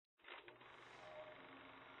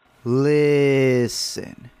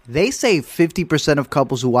Listen, they say 50% of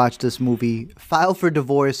couples who watch this movie file for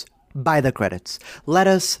divorce by the credits. Let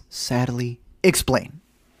us sadly explain.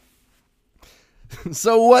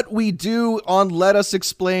 So what we do on Let Us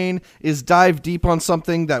Explain is dive deep on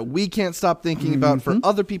something that we can't stop thinking about for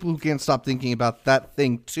other people who can't stop thinking about that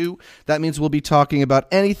thing too. That means we'll be talking about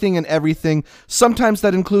anything and everything. Sometimes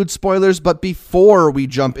that includes spoilers, but before we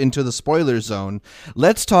jump into the spoiler zone,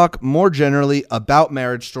 let's talk more generally about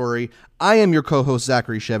Marriage Story. I am your co-host,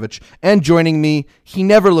 Zachary Shevich, and joining me, he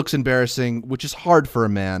never looks embarrassing, which is hard for a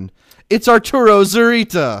man. It's Arturo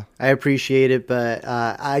Zurita. I appreciate it, but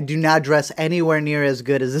I do not dress anywhere near as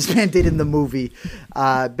good as this man did in the movie.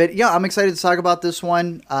 But yeah, I'm excited to talk about this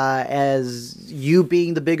one. As you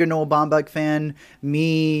being the bigger Noah Baumbach fan,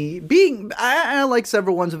 me being, I like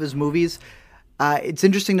several ones of his movies. It's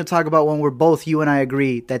interesting to talk about when we're both, you and I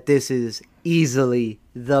agree that this is easily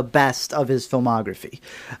the best of his filmography.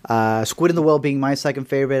 Squid and the Whale being my second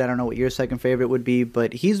favorite. I don't know what your second favorite would be,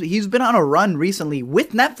 but he's been on a run recently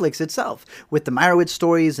with Netflix itself, with the Meyerowitz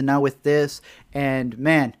stories and now with this. And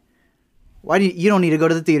man, why do you don't need to go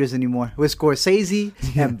to the theaters anymore with Scorsese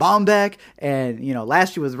and Baumbach, and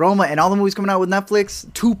last year was Roma and all the movies coming out with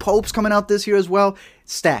Netflix. Two Popes coming out this year as well.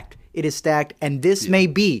 Stacked. It is stacked, and this may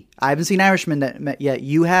be, I haven't seen Irishman yet,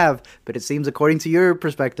 you have, but it seems according to your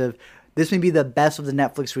perspective, this may be the best of the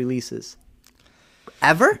Netflix releases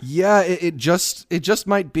ever? Yeah, it just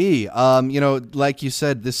might be. Like you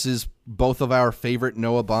said, this is both of our favorite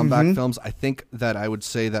Noah Baumbach films. I think that I would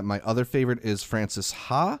say that my other favorite is Francis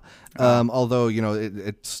Ha, although,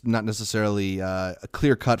 it's not necessarily a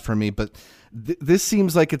clear cut for me, but this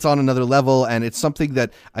seems like it's on another level, and it's something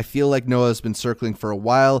that I feel like Noah has been circling for a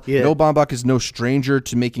while. Yeah. Noah Baumbach is no stranger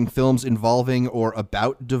to making films involving or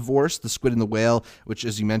about divorce. The Squid and the Whale, which,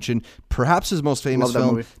 as you mentioned, perhaps his most famous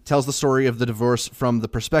film, tells the story of the divorce from the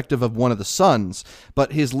perspective of one of the sons.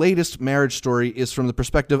 But his latest Marriage Story is from the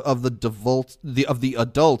perspective of the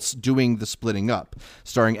adults doing the splitting up.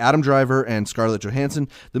 Starring Adam Driver and Scarlett Johansson,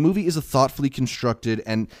 the movie is a thoughtfully constructed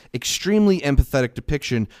and extremely empathetic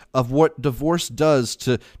depiction of what divorce does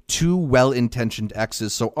to two well-intentioned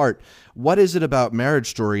exes. So, Art, what is it about Marriage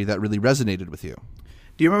Story that really resonated with you?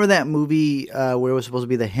 Do you remember that movie where it was supposed to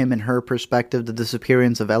be the him and her perspective, the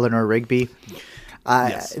disappearance of Eleanor Rigby?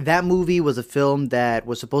 Yes. That movie was a film that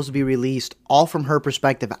was supposed to be released all from her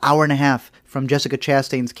perspective, hour and a half from Jessica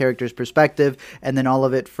Chastain's character's perspective, and then all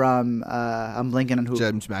of it from, I'm blanking on who.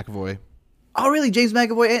 James McAvoy. Oh, really? James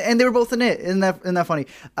McAvoy? And they were both in it. Isn't that funny?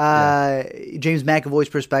 Yeah. James McAvoy's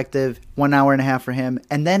perspective, 1 hour and a half for him.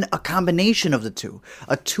 And then a combination of the two.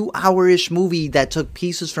 A 2-hour-ish movie that took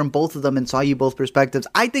pieces from both of them and saw you both perspectives.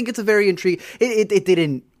 I think it's a very intriguing. It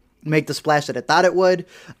didn't make the splash that I thought it would.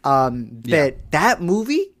 But that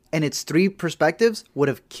movie and its 3 perspectives would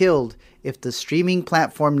have killed if the streaming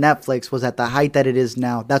platform Netflix was at the height that it is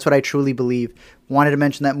now. That's what I truly believe. Wanted to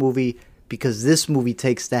mention that movie because this movie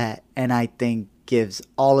takes that and I think gives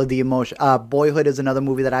all of the emotion. Boyhood is another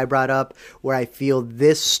movie that I brought up where I feel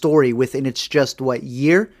this story within its just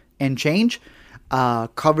year and change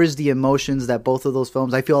covers the emotions that both of those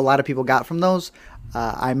films I feel a lot of people got from those.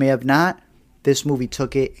 I may have not. This movie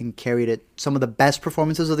took it and carried it. Some of the best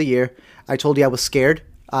performances of the year. I told you I was scared.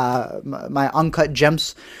 My Uncut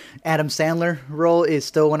Gems Adam Sandler role is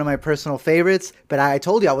still one of my personal favorites, but I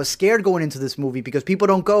told you I was scared going into this movie because people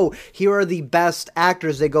don't go, here are the best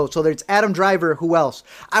actors. They go, so there's Adam Driver, who else?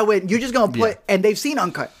 I went, you're just going to put, and they've seen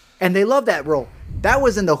Uncut, and they love that role. That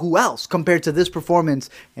was in the who else compared to this performance.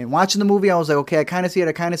 And watching the movie, I was like, okay, I kind of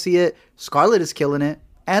see it. Scarlett is killing it.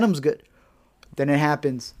 Adam's good. Then it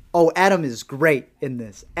happens. Oh, Adam is great in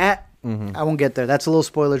this. I won't get there. That's a little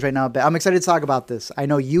spoilers right now, but I'm excited to talk about this. I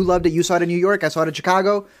know you loved it. You saw it in New York. I saw it at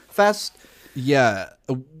Chicago Fest. Yeah.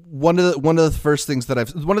 One of the things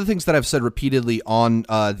that I've said repeatedly on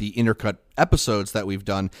the Intercut episodes that we've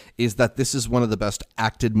done is that this is one of the best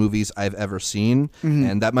acted movies I've ever seen.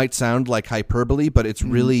 And that might sound like hyperbole, but it's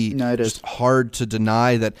really just hard to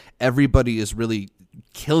deny that everybody is really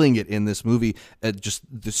killing it in this movie. Just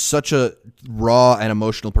such a raw and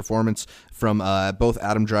emotional performance from both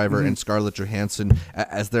Adam Driver and Scarlett Johansson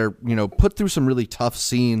as they're put through some really tough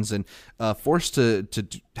scenes and forced to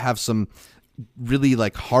have some really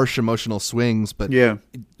harsh emotional swings, but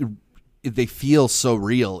they feel so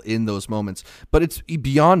real in those moments. But it's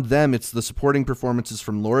beyond them. It's the supporting performances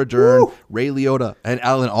from Laura Dern, Ray Liotta, and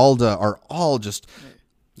Alan Alda are all just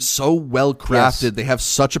so well crafted. Yes. They have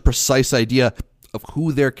such a precise idea of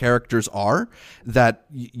who their characters are that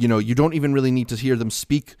you don't even really need to hear them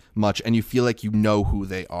speak much, and you feel like you know who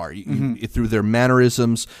they are through their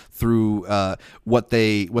mannerisms, through what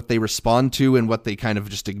they respond to and what they kind of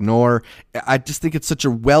just ignore. I just think it's such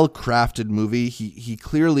a well-crafted movie. He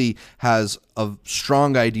clearly has a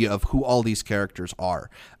strong idea of who all these characters are.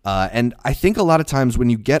 And I think a lot of times when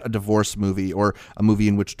you get a divorce movie or a movie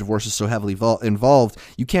in which divorce is so heavily involved,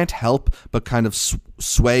 you can't help but kind of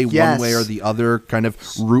sway one way or the other, kind of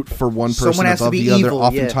root for one person above the other,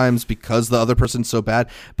 oftentimes because the other person's so bad.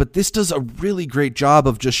 But this does a really great job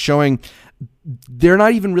of just showing they're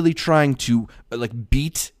not even really trying to like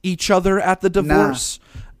beat each other at the divorce.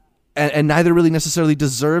 And neither really necessarily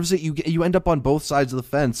deserves it. You end up on both sides of the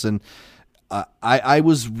fence, and I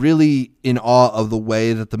was really in awe of the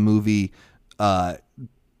way that the movie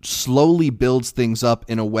slowly builds things up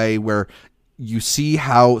in a way where you see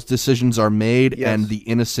how decisions are made and the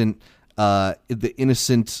innocent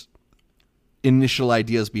initial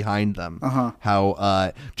ideas behind them.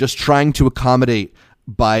 How just trying to accommodate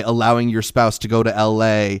by allowing your spouse to go to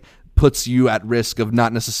LA puts you at risk of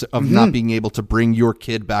not being able to bring your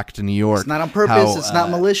kid back to New York. It's not on purpose. It's not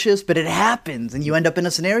malicious, but it happens, and you end up in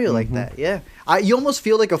a scenario like that. Yeah, you almost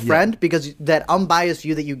feel like a friend because that unbiased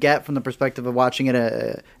view that you get from the perspective of watching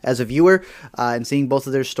it as a viewer and seeing both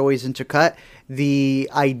of their stories intercut. The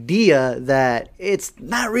idea that it's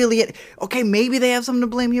not really okay. Maybe they have something to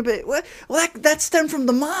blame here, but that stemmed from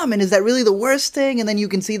the mom, and is that really the worst thing? And then you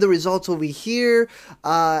can see the results over here.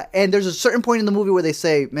 And there's a certain point in the movie where they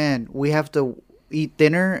say, "Man, we have to eat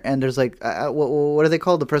dinner," and there's like what are they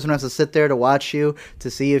called? The person who has to sit there to watch you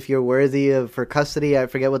to see if you're worthy for custody. I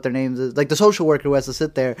forget what their names is. Like the social worker who has to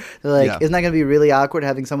sit there. They're like, isn't that going to be really awkward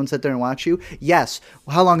having someone sit there and watch you? Yes.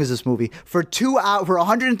 How long is this movie? For 2 hours, for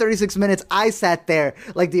 136 minutes, I sat there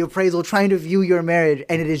like the appraisal trying to view your marriage,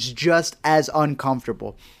 and it is just as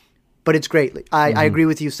uncomfortable. But it's great. I agree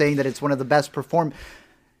with you saying that it's one of the best perform.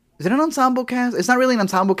 Is it an ensemble cast? It's not really an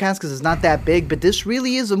ensemble cast because it's not that big, but this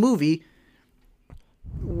really is a movie.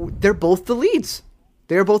 They're both the leads.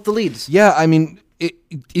 They're both the leads. Yeah, I mean,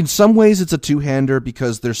 in some ways it's a two-hander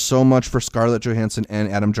because there's so much for Scarlett Johansson and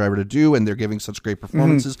Adam Driver to do, and they're giving such great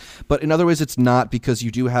performances. But in other ways it's not, because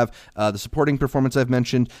you do have the supporting performance I've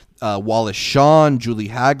mentioned. Wallace Shawn, Julie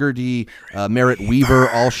Haggerty, Merritt Weaver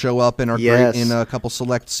all show up and are great in a couple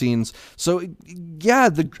select scenes. So, yeah,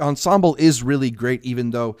 the ensemble is really great,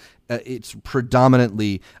 even though it's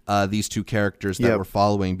predominantly these two characters that we're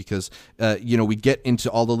following, because we get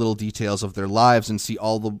into all the little details of their lives and see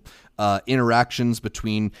all the interactions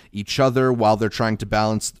between each other while they're trying to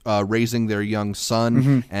balance raising their young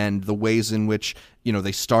son, and the ways in which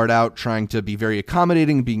they start out trying to be very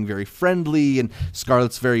accommodating, being very friendly, and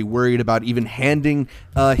Scarlett's very worried about even handing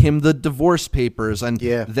him the divorce papers, and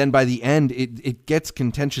then by the end it gets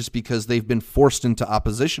contentious because they've been forced into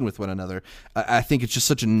opposition with one another. I think it's just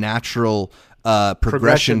such a natural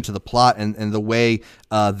progression to the plot, and the way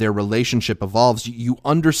their relationship evolves. You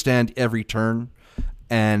understand every turn,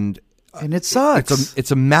 and it sucks.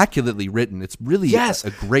 It's immaculately written. It's really a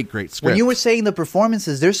great script. When you were saying the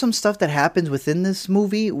performances, there's some stuff that happens within this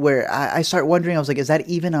movie where I start wondering, I was like, is that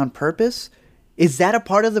even on purpose? Is that a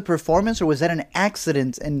part of the performance, or was that an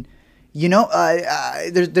accident? And,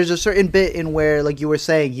 there's a certain bit in where, like you were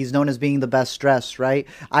saying, he's known as being the best dressed, right?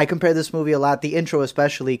 I compare this movie a lot, the intro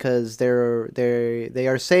especially, because they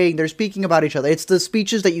are speaking about each other. It's the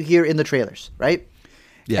speeches that you hear in the trailers, right?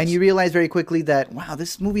 Yes. And you realize very quickly that, wow,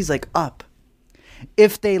 this movie's like Up.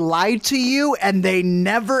 If they lied to you and they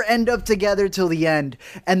never end up together till the end,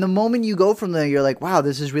 and the moment you go from there, you're like, wow,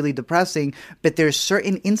 this is really depressing. But there's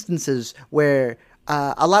certain instances where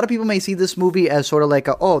a lot of people may see this movie as sort of like,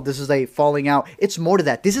 this is a falling out. It's more to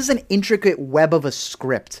that. This is an intricate web of a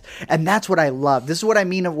script, and that's what I love. This is what I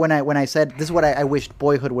mean when I said this is what I wished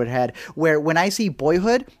Boyhood would have had. Where when I see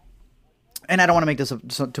Boyhood. And I don't want to make this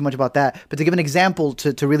too much about that, but to give an example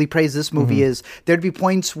to really praise this movie is there'd be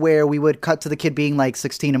points where we would cut to the kid being like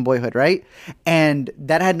 16 in Boyhood, right? And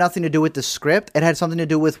that had nothing to do with the script. It had something to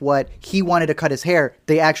do with what he wanted to cut his hair,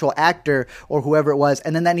 the actual actor or whoever it was,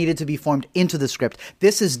 and then that needed to be formed into the script.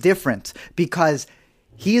 This is different because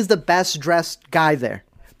he is the best dressed guy there.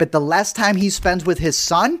 But the less time he spends with his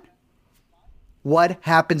son, what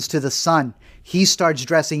happens to the son? He starts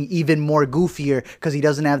dressing even more goofier because he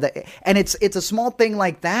doesn't have that. And it's a small thing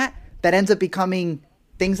like that ends up becoming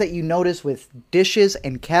things that you notice with dishes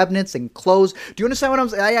and cabinets and clothes. Do you understand what I'm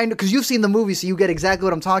saying? I know, because you've seen the movie, so you get exactly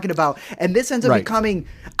what I'm talking about. And this ends up becoming,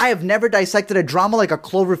 I have never dissected a drama like a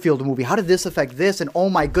Cloverfield movie. How did this affect this? And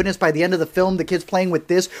oh my goodness, by the end of the film, the kid's playing with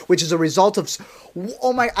this, which is a result of,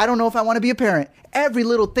 I don't know if I want to be a parent. Every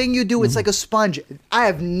little thing you do, it's like a sponge. I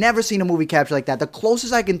have never seen a movie capture like that. The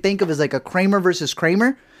closest I can think of is like a Kramer versus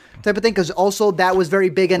Kramer. type of thing. Because also that was very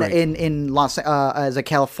big in Right. in Los as a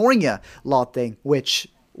California law thing. Which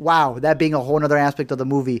wow, that being a whole other aspect of the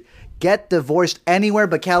movie. Get divorced anywhere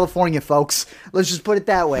but California, folks. Let's just put it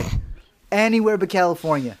that way. Anywhere but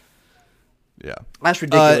California. Yeah. That's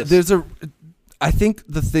ridiculous. I think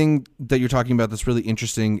the thing that you're talking about that's really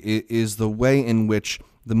interesting is the way in which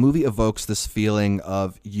the movie evokes this feeling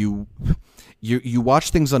of you watch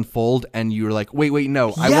things unfold and you're like, wait,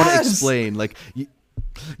 no, I want to Yes! explain. Like,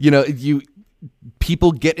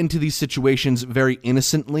 people get into these situations very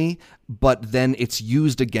innocently, but then it's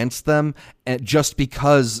used against them, and just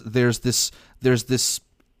because they're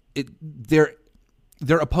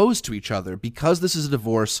opposed to each other, because this is a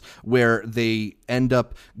divorce where they end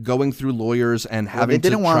up going through lawyers and having to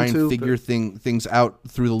try and figure things out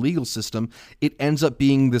through the legal system. It ends up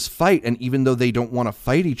being this fight, and even though they don't want to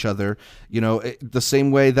fight each other, the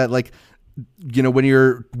same way that when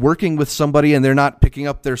you're working with somebody and they're not picking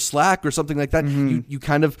up their slack or something like that,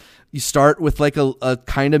 you start with like a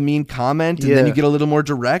kind of mean comment, and then you get a little more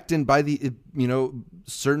direct, and by the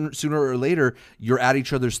sooner or later you're at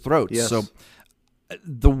each other's throats. Yes. So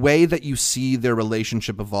the way that you see their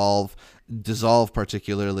relationship dissolve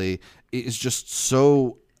particularly, is just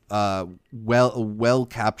so well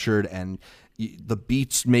captured, and the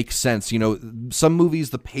beats make sense. Some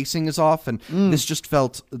movies, the pacing is off, and this just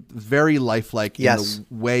felt very lifelike in the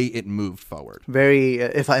way it moved forward. Very,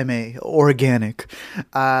 if I may, organic.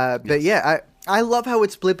 But yeah, I love how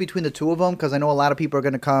it's split between the two of them, because I know a lot of people are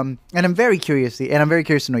going to come, and I'm very curious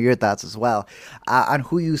to know your thoughts as well, on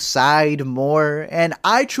who you side more. And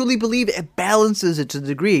I truly believe it balances it to a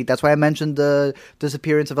degree. That's why I mentioned the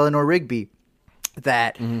disappearance of Eleanor Rigby.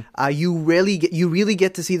 That you really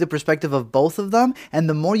get to see the perspective of both of them, and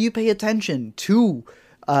the more you pay attention to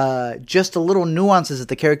just the little nuances that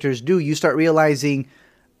the characters do, you start realizing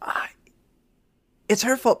it's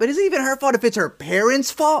her fault. But is it even her fault if it's her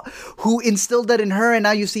parents' fault who instilled that in her, and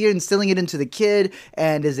now you see her instilling it into the kid?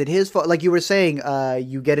 And is it his fault? Like you were saying,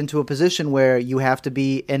 you get into a position where you have to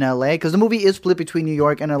be in LA, because the movie is split between New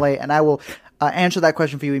York and LA, and I will answer that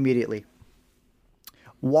question for you immediately.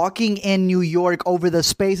 Walking in New York over the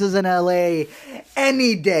spaces in LA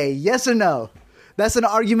any day, yes or no? That's an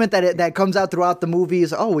argument that comes out throughout the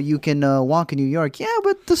movies. Oh, well, you can walk in New York. Yeah,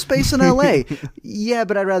 but the space in LA. Yeah,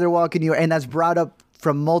 but I'd rather walk in New York. And that's brought up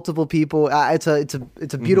from multiple people. It's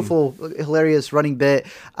a beautiful, hilarious running bit.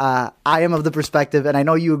 I am of the perspective, and I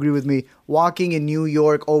know you agree with me, walking in New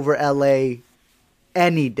York over LA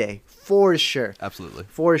any day, for sure. Absolutely.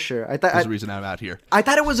 For sure. There's a reason I'm out here. I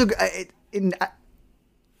thought it was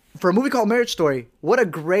for a movie called Marriage Story, what a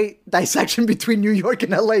great dissection between New York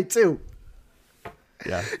and LA too.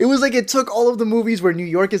 Yeah. It was like it took all of the movies where New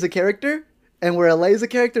York is a character and where LA is a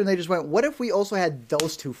character, and they just went, what if we also had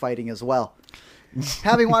those two fighting as well?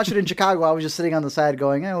 Having watched it in Chicago, I was just sitting on the side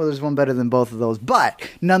going, well, there's one better than both of those. But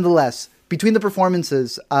nonetheless, between the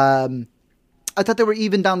performances, I thought they were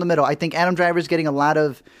even down the middle. I think Adam Driver's getting a lot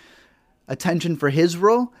of attention for his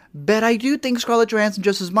role, but I do think Scarlett Johansson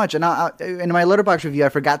just as much. And in my Letterboxd review, I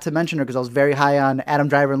forgot to mention her because I was very high on Adam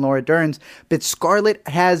Driver and Laura Dern, but Scarlett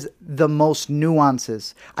has the most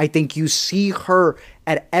nuances. I think you see her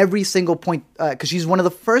at every single point, because she's one of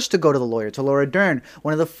the first to go to the lawyer, to Laura Dern,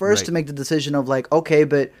 one of the first to make the decision of like, okay,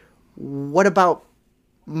 but what about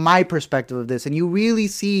my perspective of this? And you really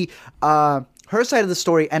see her side of the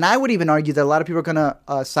story, and I would even argue that a lot of people are going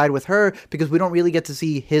to side with her because we don't really get to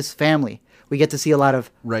see his family. We get to see a lot of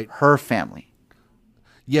her family.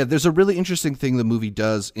 Yeah, there's a really interesting thing the movie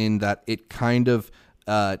does in that it kind of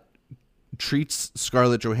treats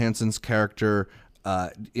Scarlett Johansson's character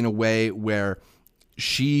in a way where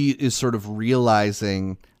she is sort of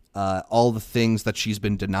realizing all the things that she's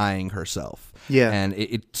been denying herself. Yeah. And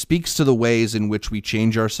it speaks to the ways in which we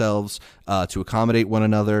change ourselves to accommodate one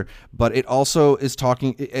another. But it also is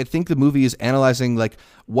talking, I think the movie is analyzing like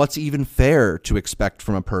what's even fair to expect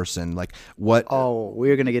from a person. Like what. Oh,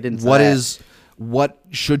 we're going to get into that. What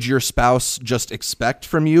should your spouse just expect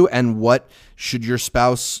from you, and what should your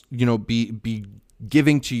spouse, be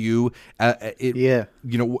giving to you?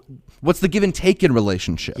 What's the give and take in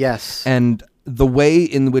relationship? Yes. And the way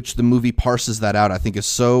in which the movie parses that out, I think, is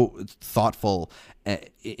so thoughtful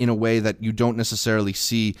in a way that you don't necessarily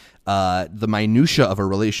see the minutia of a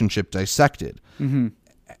relationship dissected. Mm-hmm.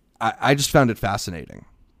 I just found it fascinating.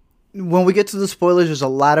 When we get to the spoilers, there's a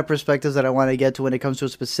lot of perspectives that I want to get to when it comes to a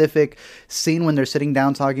specific scene when they're sitting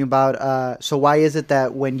down talking about, so why is it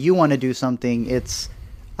that when you want to do something, it's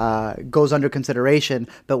goes under consideration,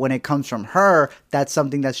 but when it comes from her, that's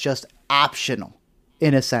something that's just optional.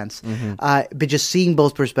 in a sense. But just seeing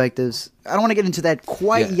both perspectives, I don't want to get into that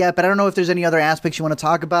quite yet, but I don't know if there's any other aspects you want to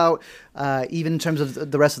talk about, even in terms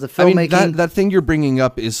of the rest of the filmmaking. I mean, that thing you're bringing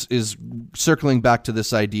up is circling back to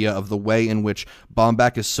this idea of the way in which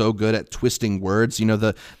Baumbach is so good at twisting words. You know,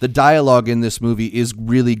 the dialogue in this movie is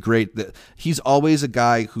really great. He's always a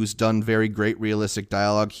guy who's done very great realistic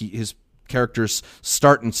dialogue. His characters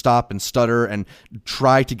start and stop and stutter and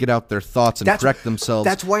try to get out their thoughts and correct themselves.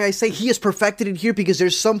 That's why I say he has perfected it here, because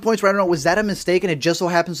there's some points where I don't know, was that a mistake and it just so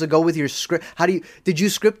happens to go with your script? Did you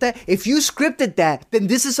script that? If you scripted that, then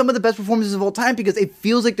this is some of the best performances of all time, because it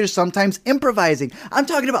feels like there's sometimes improvising. I'm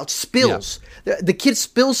talking about spills. Yeah. The kid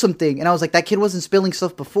spills something and I was like, that kid wasn't spilling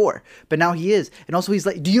stuff before, but now he is. And also he's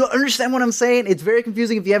like, do you understand what I'm saying? It's very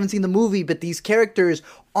confusing if you haven't seen the movie, but these characters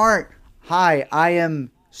aren't, hi, I am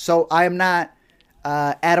not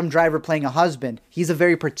Adam Driver playing a husband. He's a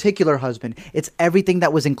very particular husband. It's everything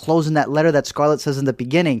that was enclosed in that letter that Scarlett says in the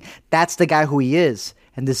beginning. That's the guy who he is.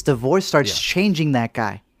 And this divorce starts changing that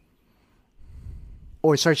guy.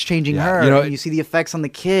 Or starts changing her. And you see the effects on the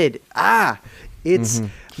kid. It's...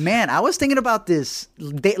 Man, I was thinking about this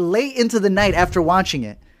late into the night after watching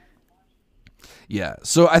it. Yeah,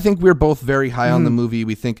 so I think we're both very high on the movie.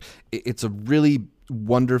 We think it's a really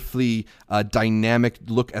wonderfully dynamic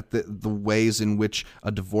look at the ways in which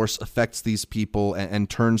a divorce affects these people and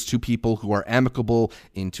turns two people who are amicable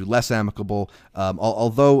into less amicable.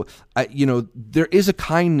 Although, there is a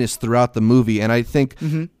kindness throughout the movie, and I think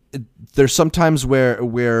there's sometimes where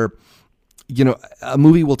a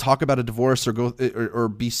movie will talk about a divorce or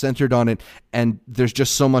be centered on it, and there's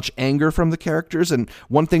just so much anger from the characters. And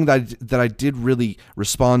one thing that I did really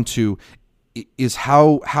respond to is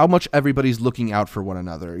how much everybody's looking out for one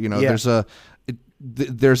another.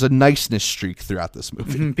 There's a niceness streak throughout this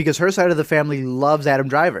movie. Because her side of the family loves Adam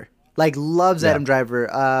Driver. Adam Driver.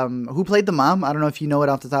 Who played the mom? I don't know if you know it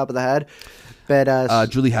off the top of the head. But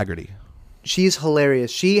Julie Haggerty. She's hilarious.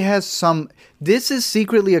 She has some... This is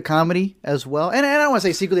secretly a comedy as well. And I don't want to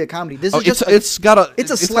say secretly a comedy. This is just... It's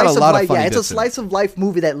a slice of life. Yeah, it's a slice of life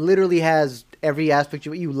movie that literally has every aspect.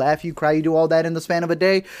 You laugh, you cry, you do all that in the span of a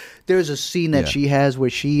day. There's a scene that she has where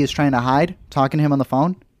she is trying to hide, talking to him on the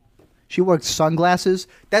phone. She wears sunglasses.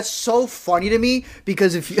 That's so funny to me,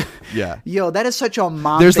 because if you... Yo, that is such a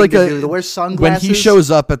mom thing to do, to wear sunglasses. When he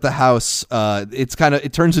shows up at the house,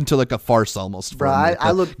 it turns into like a farce almost. Bro,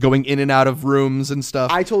 I look... Going in and out of rooms and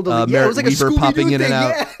stuff. I told him, it was like a Scooby-Doo popping in and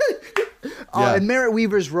out. And Merritt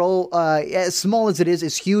Weaver's role, as small as it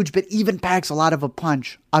is huge, but even packs a lot of a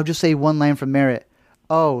punch. I'll just say one line from Merritt.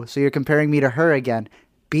 Oh, so you're comparing me to her again.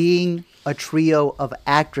 Being a trio of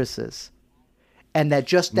actresses. And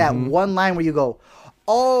that one line where you go,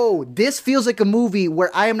 oh, this feels like a movie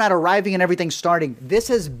where I am not arriving and everything's starting. This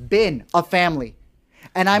has been a family.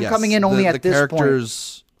 And I'm coming in only at this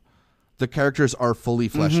point. The characters are fully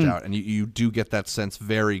fleshed out, and you do get that sense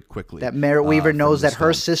very quickly. That Merritt Weaver knows that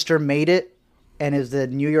her sister made it and is the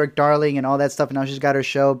New York darling and all that stuff, and now she's got her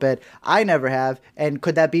show, but I never have. And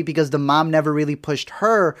could that be because the mom never really pushed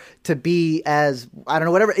her to be as, I don't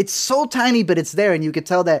know, whatever. It's so tiny, but it's there, and you could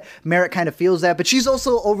tell that Merritt kind of feels that. But she's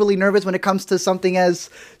also overly nervous when it comes to something as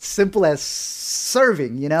simple as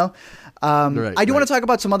serving, I do want to talk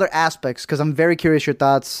about some other aspects, because I'm very curious your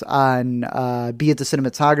thoughts on be it the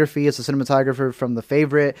cinematography. It's a cinematographer from The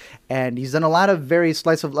Favorite, and he's done a lot of very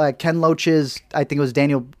slice of Ken Loach's, I think it was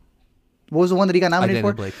Daniel... What was the one that he got nominated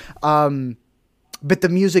for? Blake. But the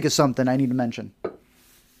music is something I need to mention.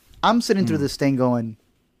 I'm sitting through this thing going,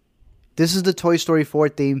 this is the Toy Story 4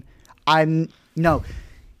 theme. Third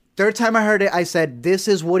time I heard it, I said, this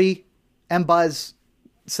is Woody and Buzz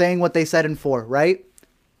saying what they said in 4, right?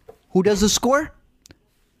 Who does the score?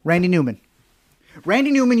 Randy Newman.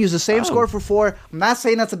 Randy Newman used the same score for 4. I'm not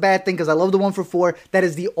saying that's a bad thing, because I love the one for 4. That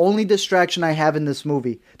is the only distraction I have in this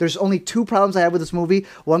movie. There's only 2 problems I have with this movie.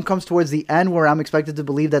 One comes towards the end, where I'm expected to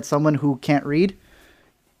believe that someone who can't read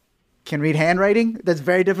can read handwriting. That's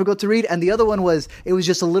very difficult to read. And the other one was, it was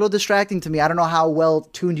just a little distracting to me. I don't know how well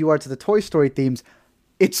tuned you are to the Toy Story themes.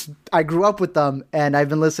 I grew up with them, and I've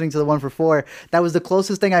been listening to the one for 4. That was the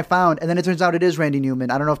closest thing I found, and then it turns out it is Randy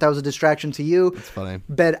Newman. I don't know if that was a distraction to you. It's funny.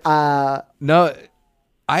 But no,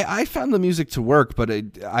 I found the music to work, but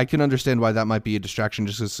I can understand why that might be a distraction,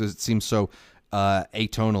 just because it seems so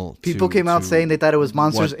atonal. People came out saying they thought it was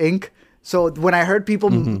Monsters, Inc. So when I heard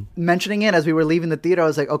people mentioning it as we were leaving the theater, I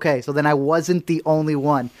was like, okay, so then I wasn't the only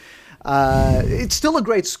one. It's still a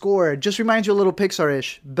great score. It just reminds you a little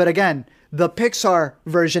Pixar-ish. But again, the Pixar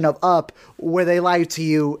version of Up, where they lie to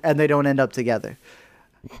you and they don't end up together.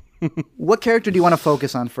 What character do you want to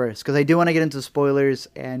focus on first? Because I do want to get into spoilers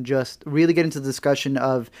and just really get into the discussion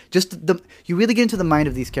of you really get into the mind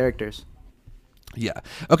of these characters. Yeah.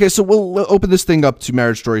 Okay, so we'll open this thing up to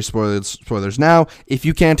Marriage Story spoilers now. If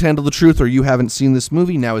you can't handle the truth or you haven't seen this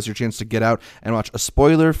movie, now is your chance to get out and watch a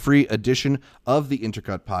spoiler-free edition of the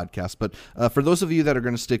Intercut podcast. But for those of you that are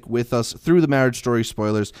going to stick with us through the Marriage Story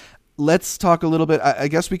spoilers, let's talk a little bit. I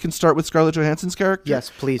guess we can start with Scarlett Johansson's character.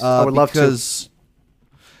 Yes, please. I would love to.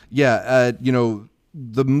 Yeah,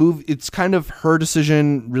 the movie, it's kind of her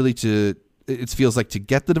decision really it feels like to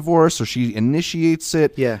get the divorce, so she initiates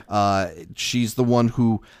it. Yeah. She's the one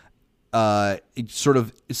who it sort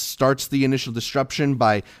of starts the initial disruption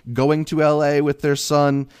by going to LA with their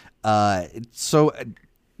son.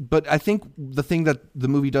 But I think the thing that the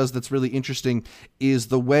movie does that's really interesting is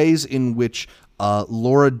the ways in which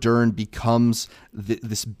Laura Dern becomes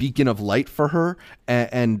this beacon of light for her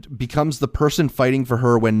and becomes the person fighting for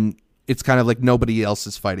her when it's kind of like nobody else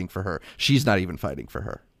is fighting for her. She's not even fighting for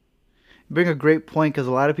her. You bring a great point, because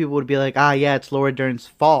a lot of people would be like, yeah, it's Laura Dern's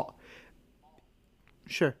fault.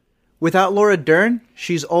 Sure. Without Laura Dern,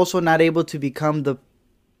 she's also not able to become the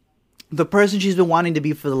person she's been wanting to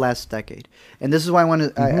be for the last decade. And this is why I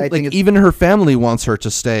want to... I think even her family wants her to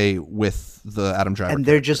stay with the Adam Driver. And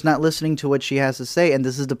they're just not listening to what she has to say. And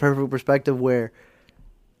this is the perfect perspective where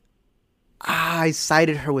I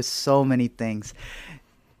cited her with so many things.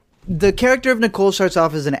 The character of Nicole starts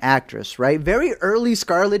off as an actress, right? Very early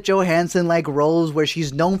Scarlett Johansson-like roles where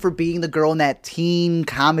she's known for being the girl in that teen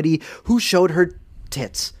comedy who showed her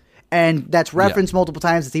tits. And that's referenced multiple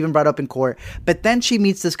times. It's even brought up in court. But then she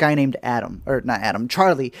meets this guy named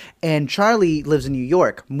Charlie. And Charlie lives in New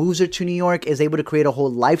York, moves her to New York, is able to create a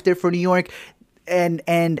whole life there for New York. And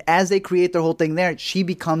as they create their whole thing there, she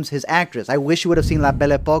becomes his actress. I wish you would have seen La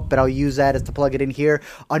Belle Époque, but I'll use that as to plug it in here.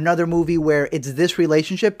 Another movie where it's this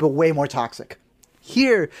relationship, but way more toxic.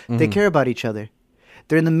 Here, they care about each other.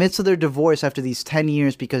 They're in the midst of their divorce after these 10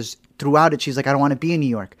 years because throughout it, she's like, I don't want to be in New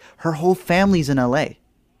York. Her whole family's in L.A.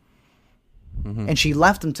 And she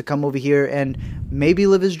left him to come over here and maybe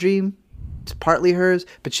live his dream. It's partly hers,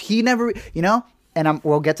 but he never, and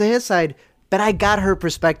we'll get to his side. But I got her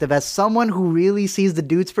perspective. As someone who really sees the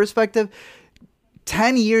dude's perspective,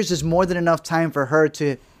 10 years is more than enough time for her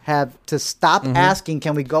to have to stop asking,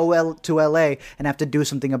 can we go to LA and have to do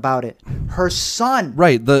something about it. Her son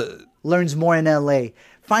learns more in LA,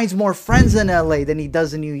 finds more friends in LA than he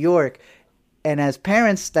does in New York. And as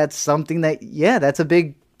parents, that's something that, that's a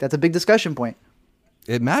big discussion point.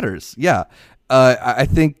 It matters. Yeah. I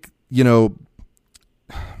think, what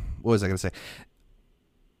was I going to say?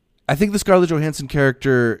 I think the Scarlett Johansson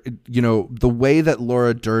character, the way that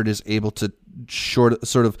Laura Dern is able to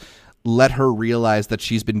sort of let her realize that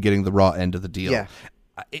she's been getting the raw end of the deal. Yeah.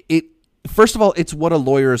 First of all, it's what a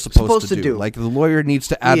lawyer is supposed to do. Like, the lawyer needs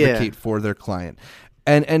to advocate for their client.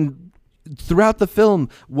 And throughout the film,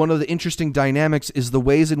 one of the interesting dynamics is the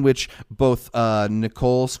ways in which both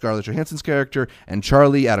Nicole, Scarlett Johansson's character, and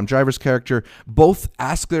Charlie, Adam Driver's character, both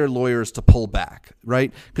ask their lawyers to pull back,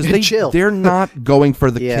 right? Because they're not going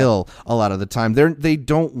for the kill a lot of the time. They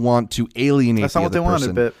don't want to alienate the other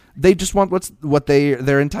person. Want, they just want what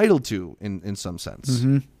they're entitled to in some sense.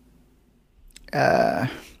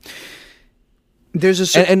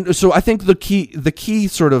 There's and so I think the key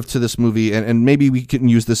sort of to this movie, and maybe we can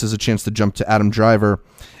use this as a chance to jump to Adam Driver,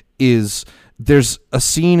 is there's a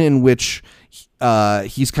scene in which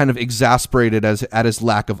he's kind of exasperated at his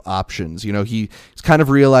lack of options. He's kind of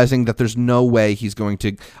realizing that there's no way he's going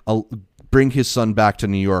to bring his son back to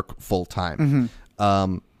New York full time.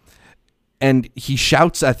 And he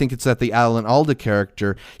shouts, I think it's at the Alan Alda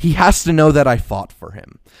character, he has to know that I fought for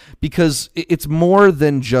him, because it's more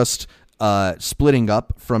than just splitting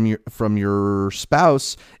up from your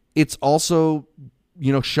spouse. It's also,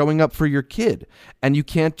 showing up for your kid. And you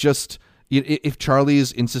can't just, if Charlie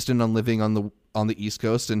is insistent on living on the East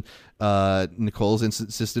Coast and Nicole's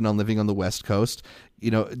insistent on living on the West Coast,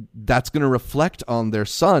 that's going to reflect on their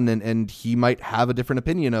son, and he might have a different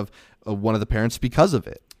opinion of one of the parents because of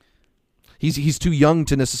it. He's too young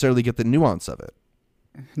to necessarily get the nuance of it.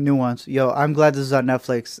 Nuance. I'm glad this is on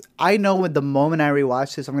Netflix. I know the moment I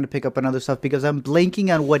rewatch this, I'm going to pick up on other stuff because I'm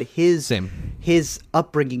blanking on what his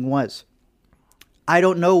upbringing was. I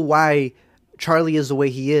don't know why Charlie is the way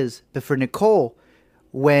he is, but for Nicole,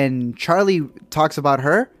 when Charlie talks about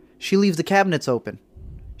her, she leaves the cabinets open.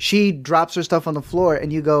 She drops her stuff on the floor,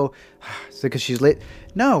 and you go, is it because she's late?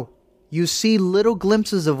 No. You see little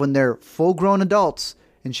glimpses of when they're full-grown adults,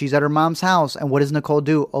 and she's at her mom's house, and what does Nicole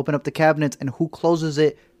do? Open up the cabinets, and who closes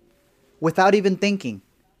it without even thinking?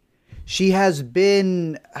 She has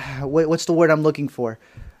been, what's the word I'm looking for?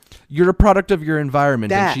 You're a product of your environment,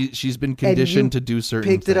 That. and she's been conditioned to do certain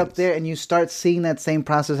things. Picked it up there, and you start seeing that same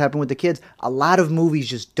process happen with the kids. A lot of movies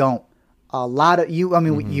just don't. A lot of you. I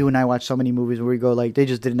mean, you and I watch so many movies where we go like, they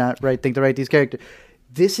just did not think to write these characters.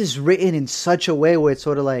 This is written in such a way where it's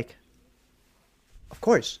sort of like, of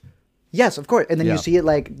course. Yes, of course. And then you see it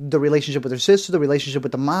like the relationship with her sister, the relationship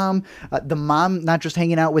with the mom not just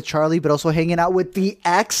hanging out with Charlie, but also hanging out with the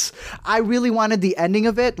ex. I really wanted the ending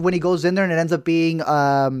of it when he goes in there and it ends up being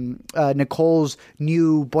Nicole's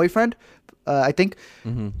new boyfriend, I think.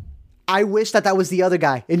 Mm-hmm. I wish that was the other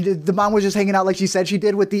guy. And the mom was just hanging out like she said she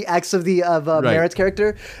did with the ex of Merritt's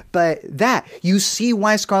character. But you see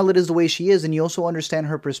why Scarlett is the way she is, and you also understand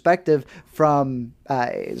her perspective from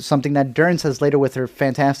something that Dern says later with her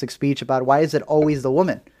fantastic speech about why is it always the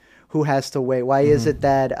woman who has to wait? Why is it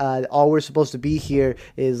that all we're supposed to be here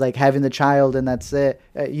is like having the child and that's it?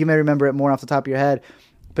 You may remember it more off the top of your head.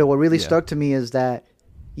 But what really stuck to me is that,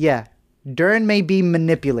 Dern may be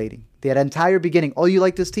manipulating. That entire beginning. Oh, you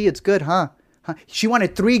like this tea? It's good, huh? She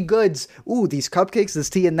wanted 3 goods. Ooh, these cupcakes, this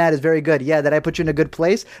tea and that is very good. Yeah, that I put you in a good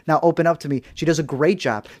place? Now open up to me. She does a great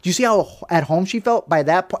job. Do you see how at home she felt by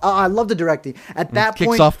that point? Oh, I love the directing. At that point,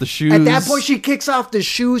 kicks off the shoes. At that point, she kicks off the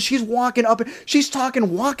shoes. She's walking up. She's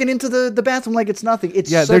walking into the bathroom like it's nothing.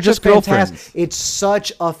 They're just girlfriends. It's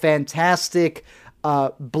such a fantastic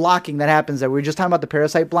blocking that happens there. We were just talking about the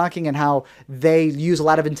parasite blocking and how they use a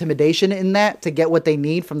lot of intimidation in that to get what they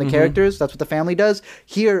need from the characters. That's what the family does.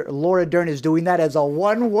 Here, Laura Dern is doing that as a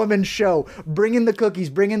one-woman show, bringing the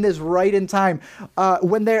cookies, bringing this right in time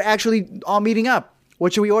when they're actually all meeting up.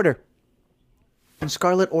 What should we order? And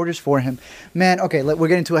Scarlett orders for him. Man, okay, we're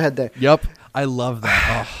getting too ahead there. Yep, I love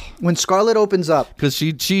that. When Scarlett opens up. Because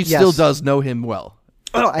she still does know him well.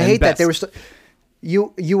 Oh, I hate that. They were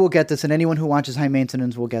You will get this, and anyone who watches High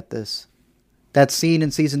Maintenance will get this. That scene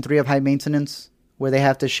in season 3 of High Maintenance where they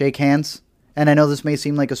have to shake hands. And I know this may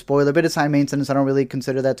seem like a spoiler, but it's High Maintenance. I don't really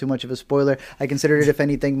consider that too much of a spoiler. I consider it, if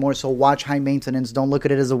anything, more so watch High Maintenance. Don't look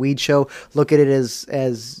at it as a weed show. Look at it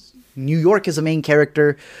as New York is a main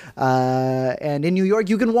character. And in New York,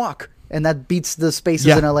 you can walk. And that beats the spaces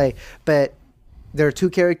in LA. But there are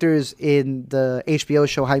 2 characters in the HBO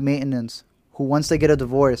show High Maintenance who, once they get a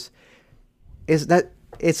divorce, is that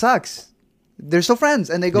it sucks. They're still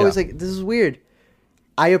friends, and they go, it's like, this is weird.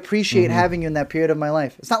 I appreciate having you in that period of my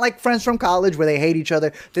life. It's not like friends from college where they hate each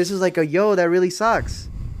other. This is like that really sucks.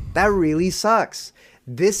 That really sucks.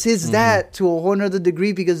 This is that to a whole nother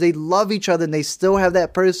degree because they love each other and they still have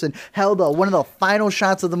that person. Hell, though, one of the final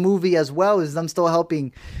shots of the movie as well is them still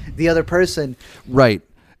helping the other person. Right.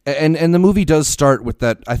 And the movie does start with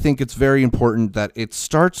that. I think it's very important that it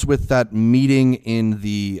starts with that meeting in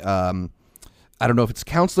the I don't know if it's a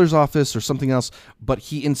counselor's office or something else, but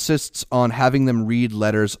he insists on having them read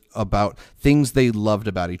letters about things they loved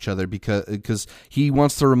about each other because he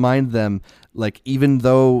wants to remind them, like, even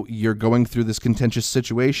though you're going through this contentious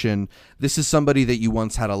situation, this is somebody that you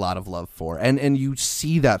once had a lot of love for. And you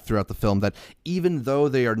see that throughout the film, that even though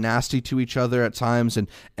they are nasty to each other at times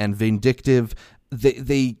and vindictive,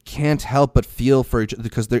 they can't help but feel for each other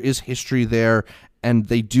because there is history there, and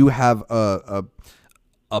they do have a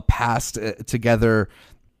past together.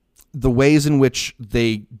 The ways in which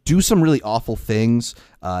they do some really awful things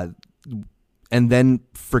and then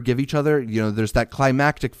forgive each other. You know, there's that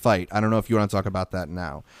climactic fight. I don't know if you want to talk about that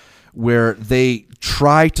now, where they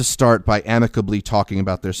try to start by amicably talking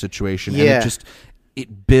about their situation. Yeah. And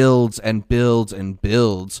it builds and builds and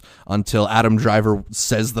builds until Adam Driver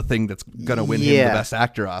says the thing that's going to win him the Best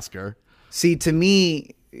Actor Oscar. See, to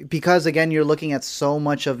me, because again, you're looking at so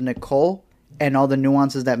much of Nicole and all the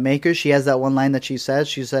nuances that make her. She has that one line that she said,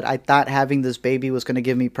 I thought having this baby was going to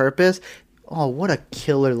give me purpose. Oh, what a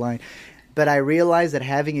killer line. But I realized that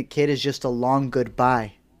having a kid is just a long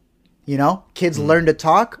goodbye. You know, kids learn to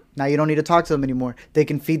talk. Now you don't need to talk to them anymore. They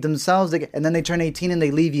can feed themselves. And then they turn 18 and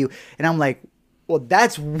they leave you. And I'm like, well,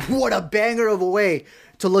 that's what a banger of a way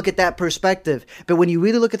to look at that perspective. But when you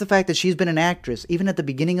really look at the fact that she's been an actress, even at the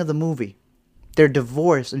beginning of the movie, they're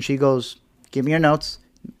divorced. And she goes, give me your notes.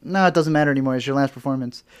 No, it doesn't matter anymore. It's your last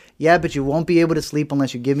performance. Yeah, but you won't be able to sleep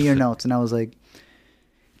unless you give me your notes. And I was like,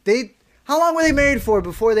 how long were they married for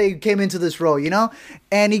before they came into this role, you know?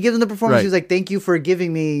 And he gives them the performance. Right. He's like, thank you for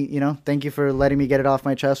giving me, thank you for letting me get it off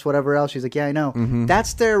my chest, whatever else. She's like, yeah, I know. Mm-hmm.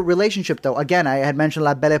 That's their relationship, though. Again, I had mentioned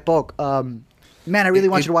La Belle Époque. Man, I really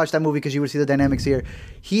want you to watch that movie because you would see the dynamics here.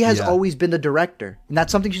 He has always been the director. And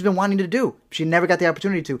that's something she's been wanting to do. She never got the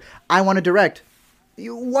opportunity to. I want to direct.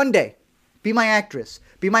 One day. Be my actress.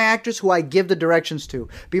 Be my actress who I give the directions to.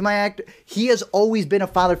 Be my actor. He has always been a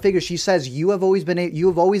father figure. She says, you have always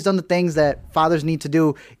done the things that fathers need to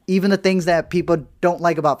do, even the things that people don't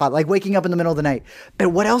like about father, like waking up in the middle of the night. But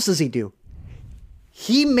what else does he do?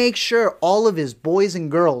 He makes sure all of his boys and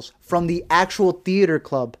girls from the actual theater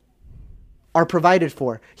club are provided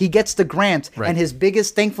for. He gets the grant, and his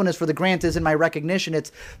biggest thankfulness for the grant isn't my recognition.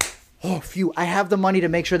 It's, oh, phew, I have the money to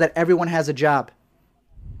make sure that everyone has a job.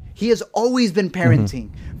 He has always been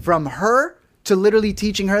parenting, from her to literally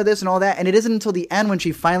teaching her this and all that. And it isn't until the end when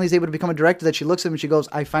she finally is able to become a director that she looks at him and she goes,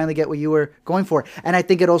 I finally get what you were going for. And I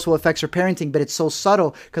think it also affects her parenting, but it's so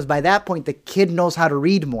subtle because by that point, the kid knows how to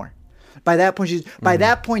read more. By that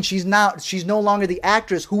point, she's no longer the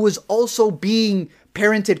actress who was also being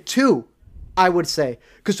parented too, I would say.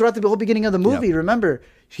 Because throughout the whole beginning of the movie, remember,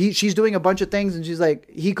 she's doing a bunch of things and she's like,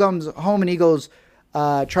 he comes home and he goes,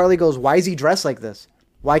 Charlie goes, why is he dressed like this?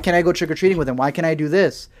 Why can't I go trick-or-treating with him? Why can't I do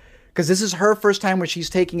this? Because this is her first time where she's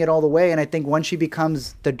taking it all the way. And I think once she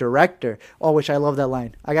becomes the director, which I love that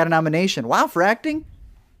line. I got a nomination. Wow, for acting?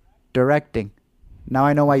 Directing. Now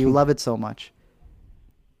I know why you love it so much.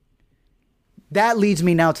 That leads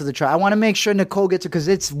me now to the trial. I want to make sure Nicole gets it because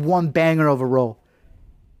it's one banger of a role.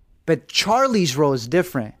 But Charlie's role is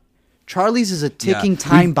different. Charlie's is a ticking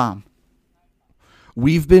time bomb.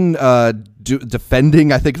 We've been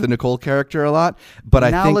defending, I think, the Nicole character a lot, but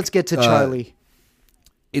I think now let's get to Charlie.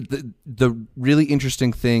 The really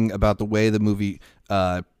interesting thing about the way the movie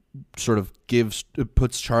sort of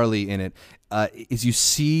puts Charlie in it is you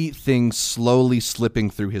see things slowly slipping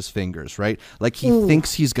through his fingers, right? Like he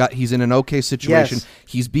thinks he's in an okay situation. Yes.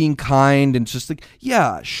 He's being kind and just like,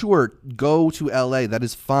 yeah, sure, go to LA. That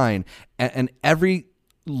is fine. And every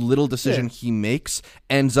little decision he makes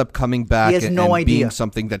ends up coming back and being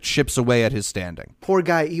something that chips away at his standing. Poor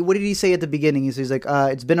guy. What did he say at the beginning? He's like,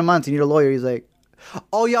 it's been a month. You need a lawyer. He's like,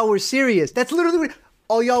 oh, y'all were serious. That's literally what...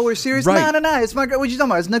 Oh, y'all were serious? Right. No. It's my girl. What you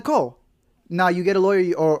talking about? It's Nicole. No, you get a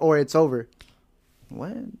lawyer or it's over.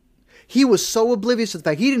 What? He was so oblivious to the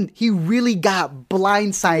fact he really got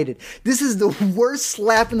blindsided. This is the worst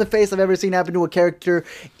slap in the face I've ever seen happen to a character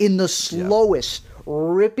in the slowest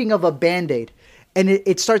ripping of a Band-Aid. And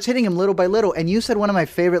it starts hitting him little by little. And you said one of my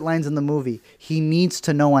favorite lines in the movie. He needs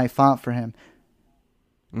to know I fought for him.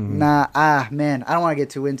 Mm-hmm. Man, I don't want to get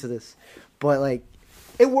too into this. But, like,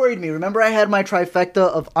 it worried me. Remember I had my trifecta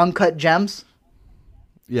of Uncut Gems?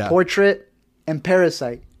 Yeah. Portrait and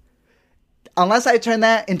Parasite. Unless I turn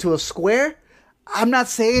that into a square, I'm not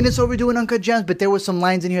saying it's overdoing Uncut Gems, but there were some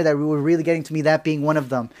lines in here that were really getting to me, that being one of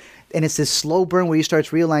them. And it's this slow burn where he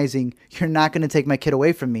starts realizing, you're not going to take my kid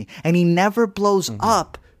away from me. And he never blows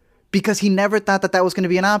up because he never thought that was going to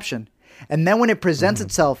be an option. And then when it presents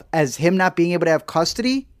itself as him not being able to have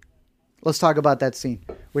custody, let's talk about that scene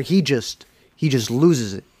where he just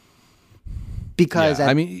loses it. Because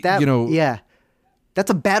that's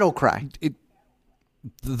a battle cry.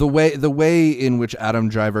 The way in which Adam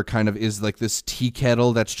Driver kind of is like this tea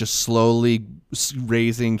kettle that's just slowly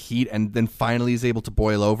raising heat and then finally is able to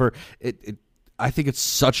boil over. I think it's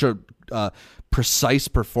such a precise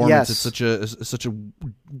performance. Yes. It's such a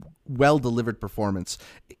well delivered performance.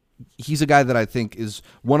 He's a guy that I think is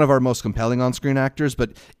one of our most compelling on-screen actors,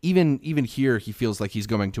 but even here, he feels like he's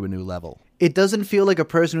going to a new level. It doesn't feel like a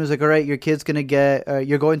person who's like, all right, your kid's going to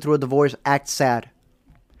you're going through a divorce, act sad.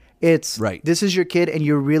 It's, this is your kid, and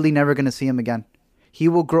you're really never going to see him again. He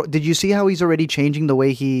will grow. Did you see how he's already changing the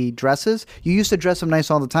way he dresses? You used to dress him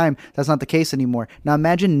nice all the time. That's not the case anymore. Now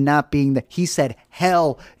imagine not being the... He said,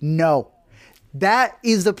 hell no. That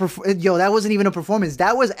is the... that wasn't even a performance.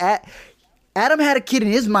 That was Adam had a kid in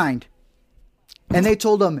his mind, and they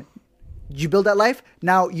told him, did you build that life?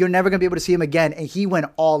 Now you're never going to be able to see him again. And he went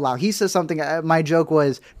all out. He says something, my joke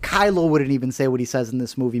was, Kylo wouldn't even say what he says in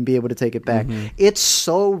this movie and be able to take it back. It's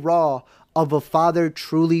so raw of a father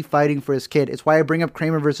truly fighting for his kid. It's why I bring up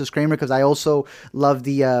Kramer versus Kramer, because I also love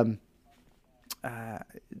the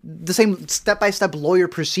same step-by-step lawyer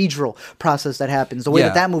procedural process that happens. The way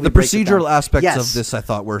that movie the breaks procedural it down. aspects of this, I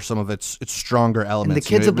thought, were some of its stronger elements. And the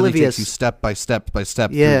kid's it really oblivious. Takes you step by step through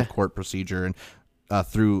the court procedure and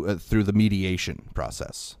through the mediation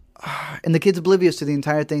process. And the kid's oblivious to the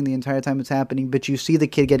entire thing the entire time it's happening, but you see the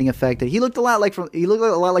kid getting affected. He looked a lot like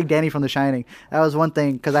Danny from The Shining. That was one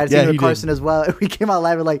thing, because I'd seen it with Carson as well. We came out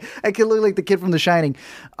laughing like, I could look like the kid from The Shining.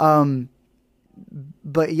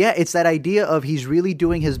 But yeah, it's that idea of he's really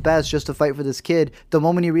doing his best just to fight for this kid. The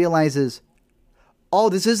moment he realizes, oh,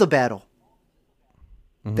 this is a battle.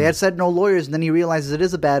 They had said no lawyers, and then he realizes it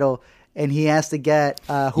is a battle, and he has to get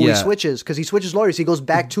who he switches, because he switches lawyers. He goes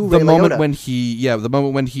back to the Ray moment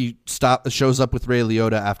Liotta. when he shows up with Ray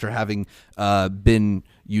Liotta after having been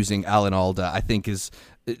using Alan Alda, I think is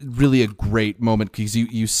really a great moment, because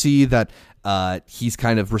you see that he's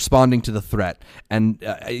kind of responding to the threat. And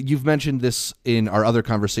you've mentioned this in our other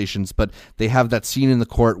conversations, but they have that scene in the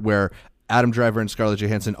court where Adam Driver and Scarlett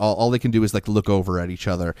Johansson, all they can do is like look over at each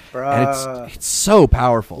other. And it's so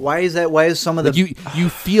powerful. Why is that? Why is some of the you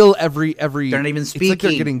feel every they're not even speaking. It's like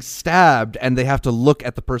they're getting stabbed, and they have to look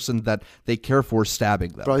at the person that they care for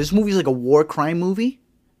stabbing them. Bro, this movie's like a war crime movie,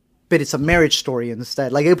 but it's a marriage story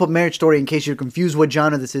instead. Like, I put marriage story in case you're confused what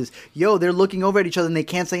genre this is. Yo, they're looking over at each other and they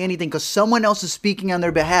can't say anything because someone else is speaking on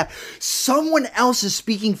their behalf. Someone else is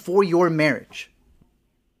speaking for your marriage.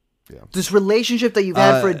 Yeah. This relationship that you've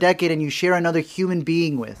had for a decade and you share another human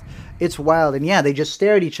being with. It's wild. And yeah, they just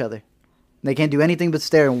stare at each other. They can't do anything but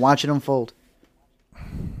stare and watch it unfold.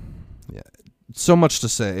 Yeah. So much to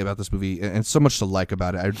say about this movie and so much to like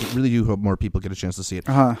about it. I really do hope more people get a chance to see it.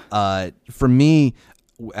 For me,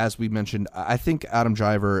 as we mentioned, I think Adam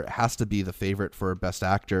Driver has to be the favorite for Best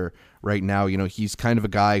Actor right now. You know, he's kind of a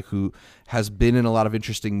guy who has been in a lot of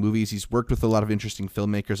interesting movies. He's worked with a lot of interesting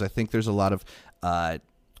filmmakers. I think there's a lot of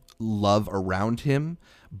love around him,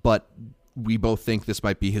 but we both think this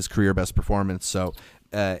might be his career best performance. So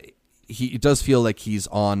it does feel like he's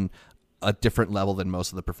on a different level than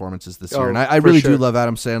most of the performances this year. And I really do love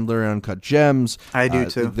Adam Sandler and Uncut Gems. I do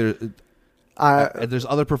too. There's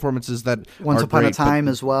other performances that Once are Upon great, a Time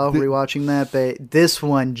as well, rewatching that, but this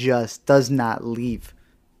one just does not leave.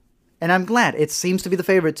 And I'm glad. It seems to be the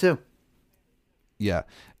favorite too. Yeah.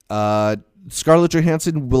 Scarlett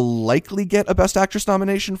Johansson will likely get a Best Actress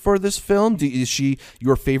nomination for this film. Is she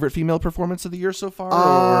your favorite female performance of the year so far,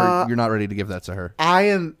 or you're not ready to give that to her? I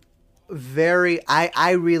am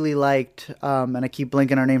I really liked, and I keep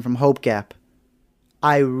blinking her name, from Hope Gap.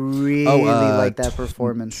 I really like that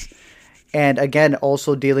performance. And again,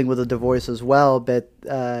 also dealing with a divorce as well, but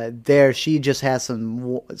there she just has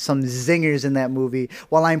some zingers in that movie.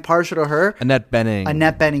 While I'm partial to her, Annette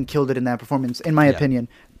Bening killed it in that performance, in my opinion.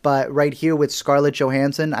 But right here with Scarlett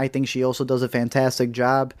Johansson, I think she also does a fantastic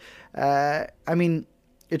job. I mean,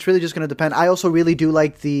 it's really just going to depend. I also really do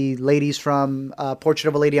like the ladies from Portrait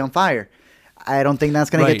of a Lady on Fire. I don't think that's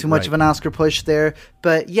going to get too much of an Oscar push there.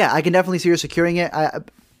 But yeah, I can definitely see her securing it. The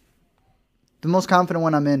most confident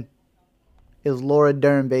one I'm in is Laura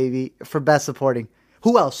Dern, baby, for Best Supporting.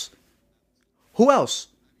 Who else?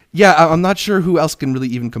 Yeah, I'm not sure who else can really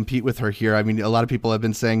even compete with her here. I mean, a lot of people have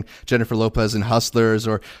been saying Jennifer Lopez in Hustlers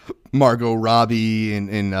or Margot Robbie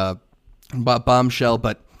in Bombshell,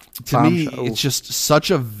 but to me, it's just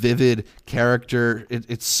such a vivid character.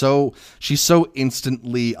 She's so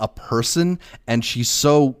instantly a person, and she's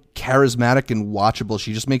so charismatic and watchable.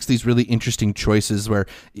 She just makes these really interesting choices where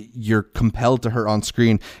you're compelled to her on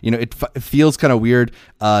screen. You know, it feels kind of weird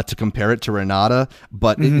to compare it to Renata,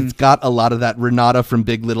 but it's got a lot of that Renata from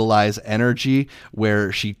Big Little Lies energy,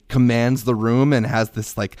 where she commands the room and has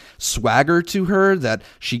this like swagger to her that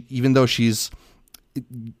even though she's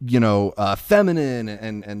feminine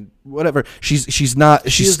and whatever, she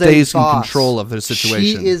stays in control of the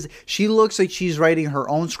situation. She looks like she's writing her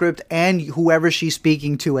own script and whoever she's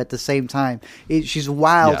speaking to at the same time. She's a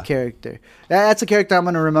wild character. That's a character I'm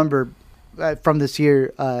going to remember from this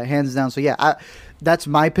year, hands down. So yeah, that's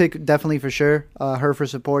my pick, definitely, for sure. Her for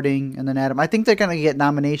supporting, and then Adam. I think they're going to get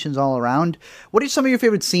nominations all around. What are some of your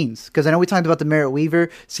favorite scenes? Because I know we talked about the Merritt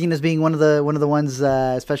Weaver scene as being one of the ones,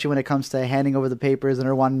 especially when it comes to handing over the papers and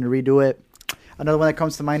her wanting to redo it. Another one that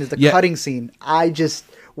comes to mind is the cutting scene.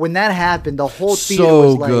 When that happened, the whole theater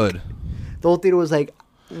was like, good. The whole theater was like,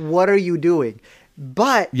 "What are you doing?"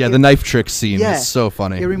 But the knife trick scene is so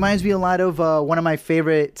funny. It reminds me a lot of one of our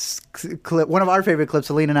favorite clips,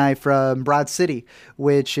 Aline and I, from Broad City,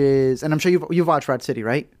 which is, and I'm sure you've watched Broad City,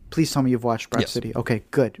 right? Please tell me you've watched Broad City. Okay,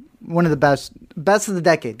 good. One of the best of the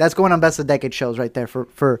decade. That's going on Best of the Decade shows right there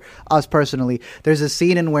for us personally. There's a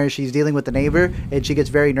scene in where she's dealing with the neighbor and she gets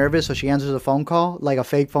very nervous, so she answers a phone call, like a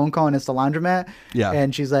fake phone call, and it's the laundromat. Yeah.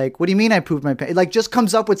 And she's like, "What do you mean I pooped my pants?" It like just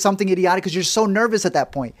comes up with something idiotic because you're so nervous at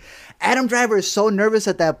that point. Adam Driver is so nervous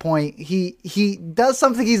at that point. He does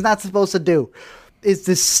something he's not supposed to do. It's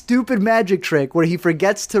this stupid magic trick where he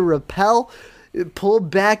forgets to rappel, pull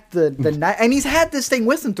back the knife, and he's had this thing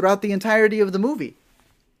with him throughout the entirety of the movie.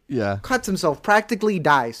 Yeah. Cuts himself, practically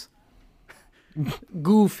dies.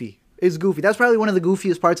 Goofy. It's goofy. That's probably one of the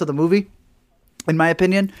goofiest parts of the movie, in my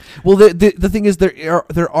opinion. Well, the thing is,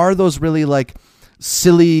 there are those really like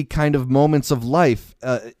silly kind of moments of life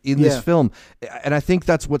in this film, and I think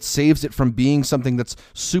that's what saves it from being something that's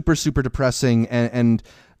super, super depressing and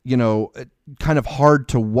kind of hard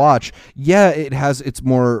to watch. Yeah, it has its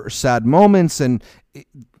more sad moments and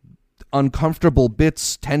uncomfortable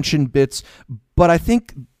bits, tension bits, but I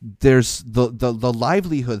think there's the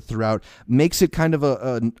livelihood throughout makes it kind of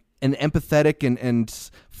an empathetic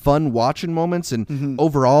and fun watch in moments, and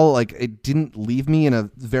overall, like, it didn't leave me in a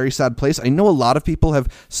very sad place. I know a lot of people have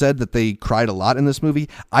said that they cried a lot in this movie.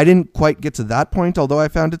 I didn't quite get to that point, although I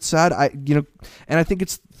found it sad. And I think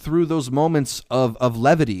it's through those moments of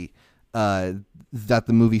levity that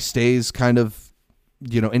the movie stays kind of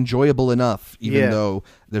enjoyable enough, even though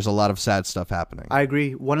there's a lot of sad stuff happening. I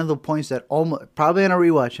agree. One of the points that almost probably on a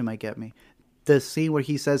rewatch it might get me, the scene where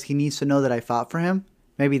he says he needs to know that I fought for him.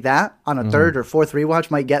 Maybe that on a third or fourth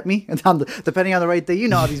rewatch might get me, depending on the right day. You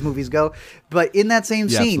know how these movies go. But in that same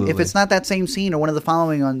scene, absolutely. if it's not that same scene or one of the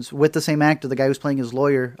following ones with the same actor, the guy who's playing his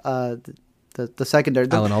lawyer, the secondary,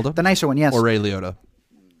 Alan Alda? the nicer one, yes, Or Ray Liotta.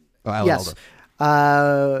 Oh, Alan yes.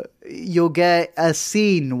 Alda. You'll get a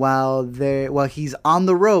scene while he's on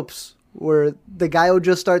the ropes where the guy will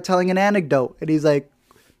just start telling an anecdote, and he's like,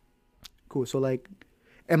 "Cool, so like,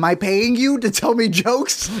 am I paying you to tell me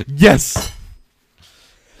jokes?" Yes.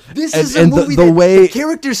 This is a movie the that way the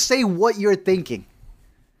characters say what you're thinking.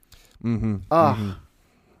 You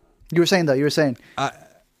were saying, though. You were saying.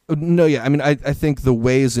 No, yeah. I mean, I think the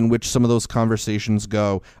ways in which some of those conversations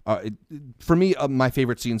go, for me, my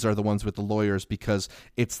favorite scenes are the ones with the lawyers, because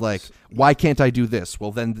it's like, why can't I do this?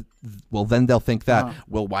 Well, then they'll think that.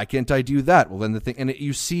 Well, why can't I do that? Well, then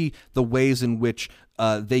you see the ways in which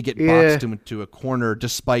they get boxed into a corner,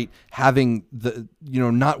 despite having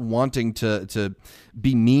not wanting to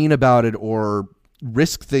be mean about it or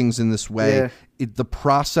risk things in this way. The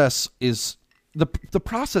process is. The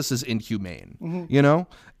process is inhumane,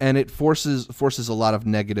 and it forces a lot of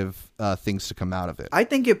negative things to come out of it. I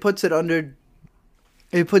think it puts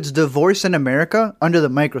divorce in America under the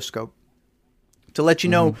microscope to let you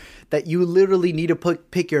know that you literally need to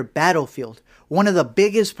pick your battlefield. One of the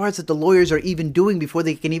biggest parts that the lawyers are even doing before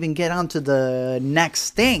they can even get on to the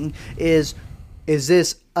next thing is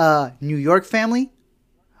this a New York family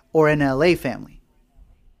or an LA family?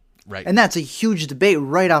 Right. And that's a huge debate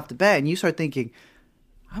right off the bat. And you start thinking,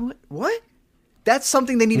 what? That's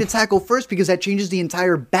something they need to tackle first, because that changes the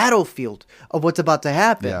entire battlefield of what's about to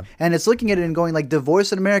happen. Yeah. And it's looking at it and going, like,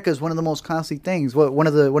 divorce in America is one of the most costly things. One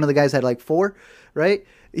of the guys had like 4, right?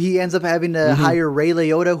 He ends up having to hire Ray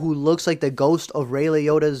Liotta, who looks like the ghost of Ray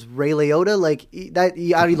Liotta's Ray Liotta. Like,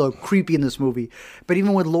 he already looked creepy in this movie. But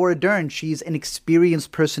even with Laura Dern, she's an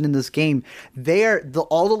experienced person in this game.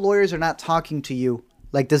 All the lawyers are not talking to you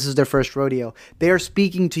like this is their first rodeo. They are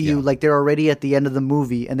speaking to you like they're already at the end of the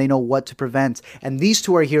movie and they know what to prevent. And these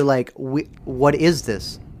two are here like, what is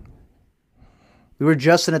this? We were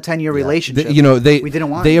just in a 10-year relationship. We didn't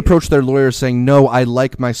want They you. approach their lawyers saying, "No, I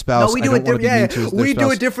like my spouse. No, we I do don't it want to be mean to differently. their We do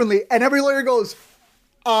spouse." it differently. And every lawyer goes,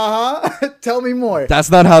 tell me more.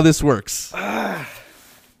 That's not how this works.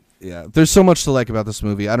 Yeah, there's so much to like about this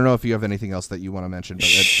movie. I don't know if you have anything else that you want to mention, but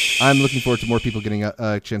I'm looking forward to more people getting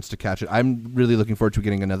a chance to catch it. I'm really looking forward to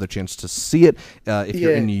getting another chance to see it. If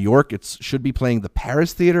you're in New York, it should be playing the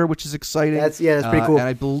Paris Theater, which is exciting. That's pretty cool. And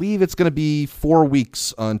I believe it's going to be 4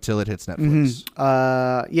 weeks until it hits Netflix.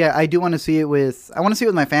 I do want to see it with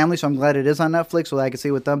my family, so I'm glad it is on Netflix so that I can see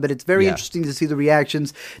it with them. But it's very interesting to see the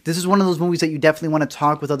reactions. This is one of those movies that you definitely want to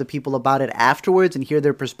talk with other people about it afterwards and hear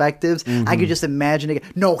their perspectives. I could just imagine it.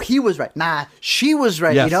 No, he was right. Nah, she was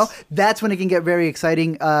right. Yes. That's when it can get very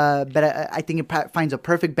exciting. But I think it finds a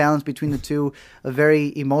perfect balance between the two. A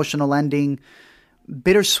very emotional ending,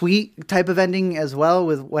 bittersweet type of ending as well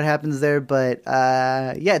with what happens there. But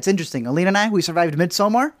it's interesting. Alina and I, we survived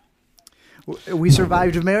Midsommar. We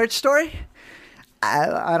survived Marriage Story.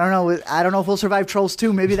 I don't know. I don't know if we'll survive Trolls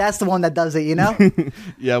 2. Maybe that's the one that does it.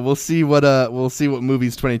 Yeah, we'll see what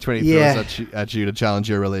movies 2020 throws at you to challenge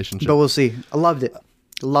your relationship. But we'll see. I loved it.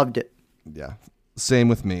 Loved it. Yeah, same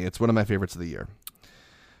with me. It's one of my favorites of the year.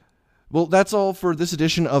 Well, that's all for this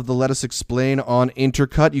edition of the Let Us Explain on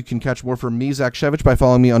Intercut. You can catch more from me, Zach Shevich, by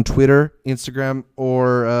following me on Twitter, Instagram,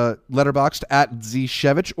 or Letterboxd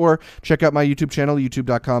 @ZShevich, or check out my YouTube channel,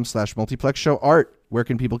 youtube.com/multiplexshowart. Where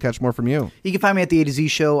can people catch more from you? You can find me at the A to Z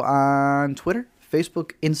Show on Twitter,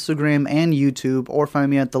 Facebook, Instagram, and YouTube, or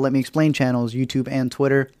find me at the Let Me Explain channels, YouTube and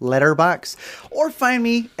Twitter, Letterboxd, or find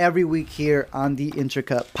me every week here on the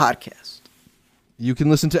Intercut Podcast. You can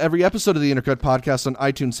listen to every episode of the Intercut Podcast on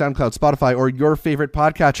iTunes, SoundCloud, Spotify, or your favorite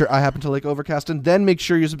podcatcher. I happen to like Overcast. And then make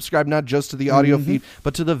sure you subscribe not just to the audio feed,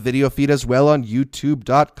 but to the video feed as well on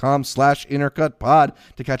youtube.com/intercutpod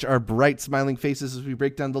to catch our bright, smiling faces as we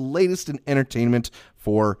break down the latest in entertainment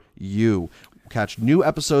for you. catch new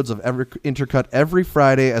episodes of Intercut every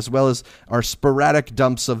Friday, as well as our sporadic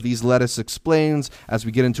dumps of These Lettuce Explains. As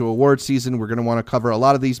we get into award season, we're going to want to cover a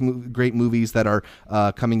lot of these great movies that are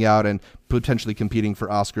coming out and potentially competing for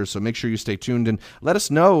Oscars. So make sure you stay tuned and let us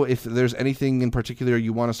know if there's anything in particular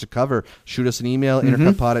you want us to cover. Shoot us an email,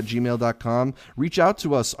 intercutpod@gmail.com. Reach out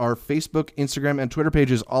to us. Our Facebook, Instagram, and Twitter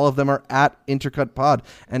pages, all of them are at intercutpod.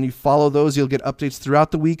 And you follow those, you'll get updates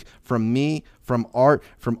throughout the week from me, from Art,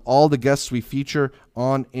 from all the guests we feature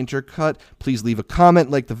on Intercut. Please leave a comment,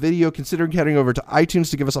 like the video, consider heading over to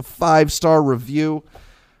iTunes to give us a 5-star review.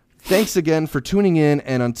 Thanks again for tuning in,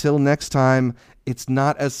 and until next time, it's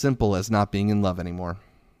not as simple as not being in love anymore.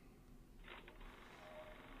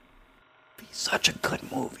 Such a good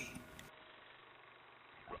movie.